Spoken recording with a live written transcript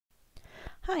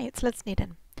Hi, it's Liz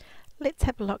Nedden. Let's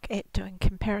have a look at doing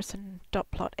comparison dot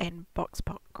plot and box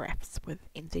plot graphs with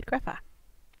NZGrapher.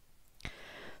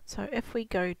 So if we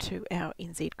go to our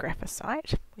NZGrapher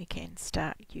site, we can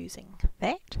start using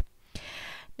that.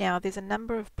 Now there's a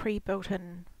number of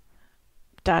pre-built-in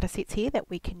data sets here that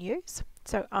we can use.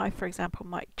 So I, for example,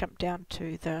 might jump down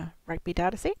to the rugby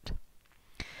data set,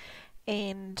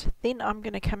 and then I'm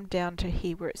going to come down to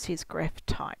here where it says graph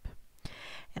type,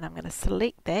 and I'm going to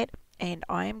select that, and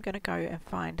I am going to go and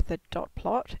find the dot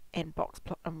plot and box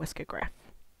plot and whisker graph.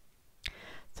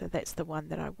 So that's the one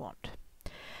that I want.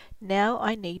 Now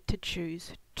I need to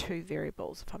choose two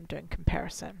variables if I'm doing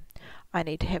comparison. I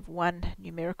need to have one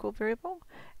numerical variable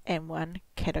and one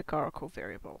categorical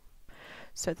variable.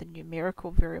 So the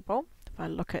numerical variable, if I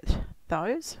look at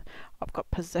those, I've got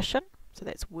position, so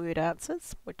that's word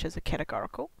answers, which is a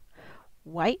categorical,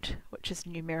 weight, which is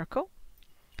numerical,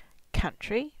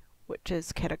 country, which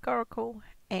is categorical,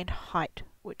 and height,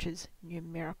 which is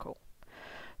numerical.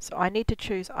 So I need to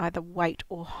choose either weight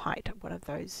or height, one of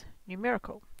those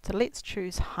numerical. So let's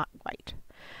choose height, weight.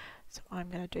 So I'm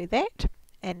going to do that,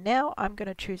 and now I'm going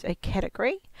to choose a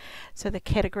category. So the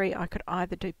category, I could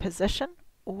either do position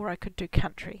or I could do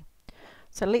country.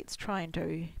 So let's try and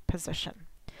do position.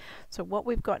 So what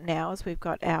we've got now is we've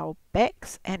got our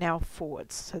backs and our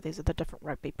forwards. So these are the different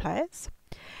rugby players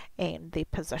and their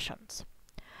positions.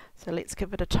 So let's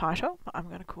give it a title. I'm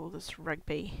going to call this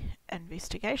Rugby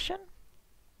Investigation.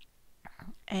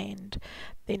 And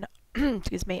then,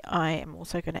 excuse me, I am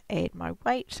also going to add my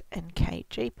weight in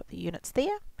kg, put the units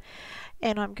there,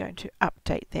 and I'm going to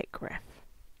update that graph.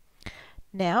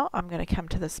 Now I'm going to come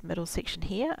to this middle section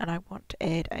here, and I want to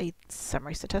add a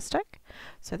summary statistic.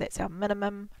 So that's our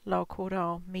minimum, lower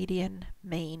quartile, median,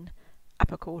 mean,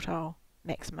 upper quartile,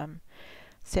 maximum,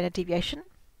 standard deviation.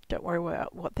 Don't worry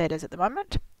about what that is at the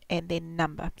moment. And then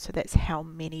number, so that's how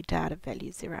many data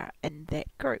values there are in that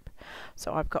group.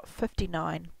 So I've got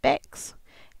 59 backs,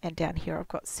 and down here I've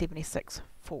got 76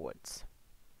 forwards.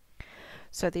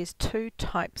 So there's two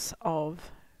types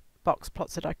of box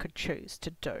plots that I could choose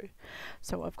to do.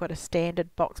 So I've got a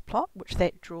standard box plot, which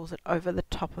that draws it over the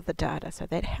top of the data. So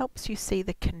that helps you see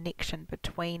the connection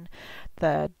between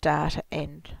the data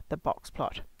and the box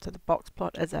plot. So the box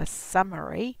plot is a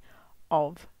summary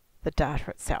of the data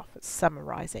itself. It's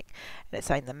summarizing, and it's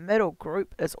saying the middle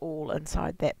group is all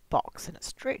inside that box, and it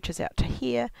stretches out to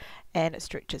here and it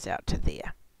stretches out to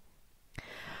there.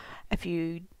 If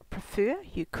you prefer,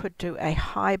 you could do a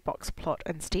high box plot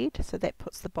instead, so that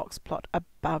puts the box plot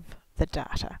above the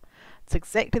data. It's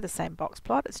exactly the same box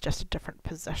plot, it's just a different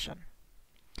position.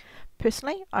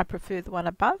 Personally, I prefer the one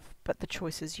above, but the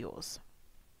choice is yours.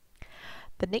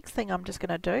 The next thing I'm just going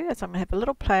to do is I'm going to have a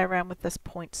little play around with this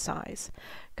point size,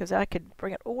 because I could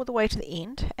bring it all the way to the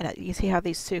end, and you see how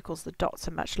these circles, the dots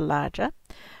are much larger.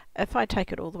 If I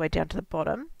take it all the way down to the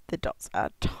bottom, the dots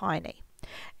are tiny.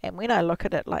 And when I look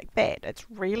at it like that, it's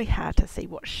really hard to see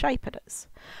what shape it is.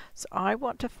 So I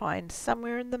want to find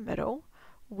somewhere in the middle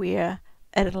where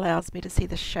it allows me to see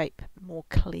the shape more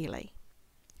clearly.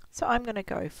 So I'm going to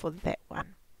go for that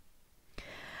one.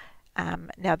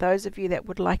 Now those of you that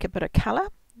would like a bit of colour,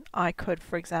 I could,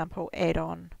 for example, add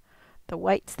on the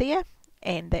weights there,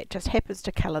 and that just happens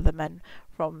to colour them in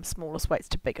from smallest weights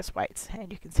to biggest weights,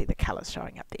 and you can see the colours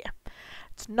showing up there.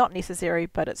 It's not necessary,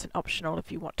 but it's an optional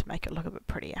if you want to make it look a bit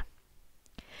prettier.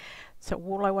 So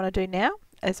all I want to do now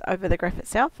is over the graph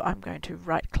itself, I'm going to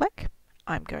right click,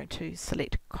 I'm going to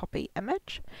select copy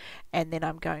image, and then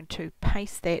I'm going to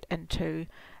paste that into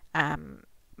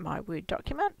my Word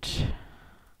document.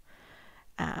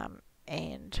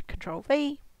 And Control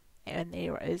V, and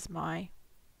there is my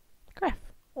graph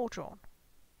all drawn.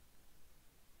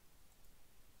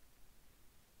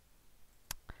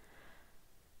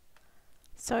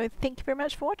 So thank you very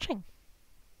much for watching.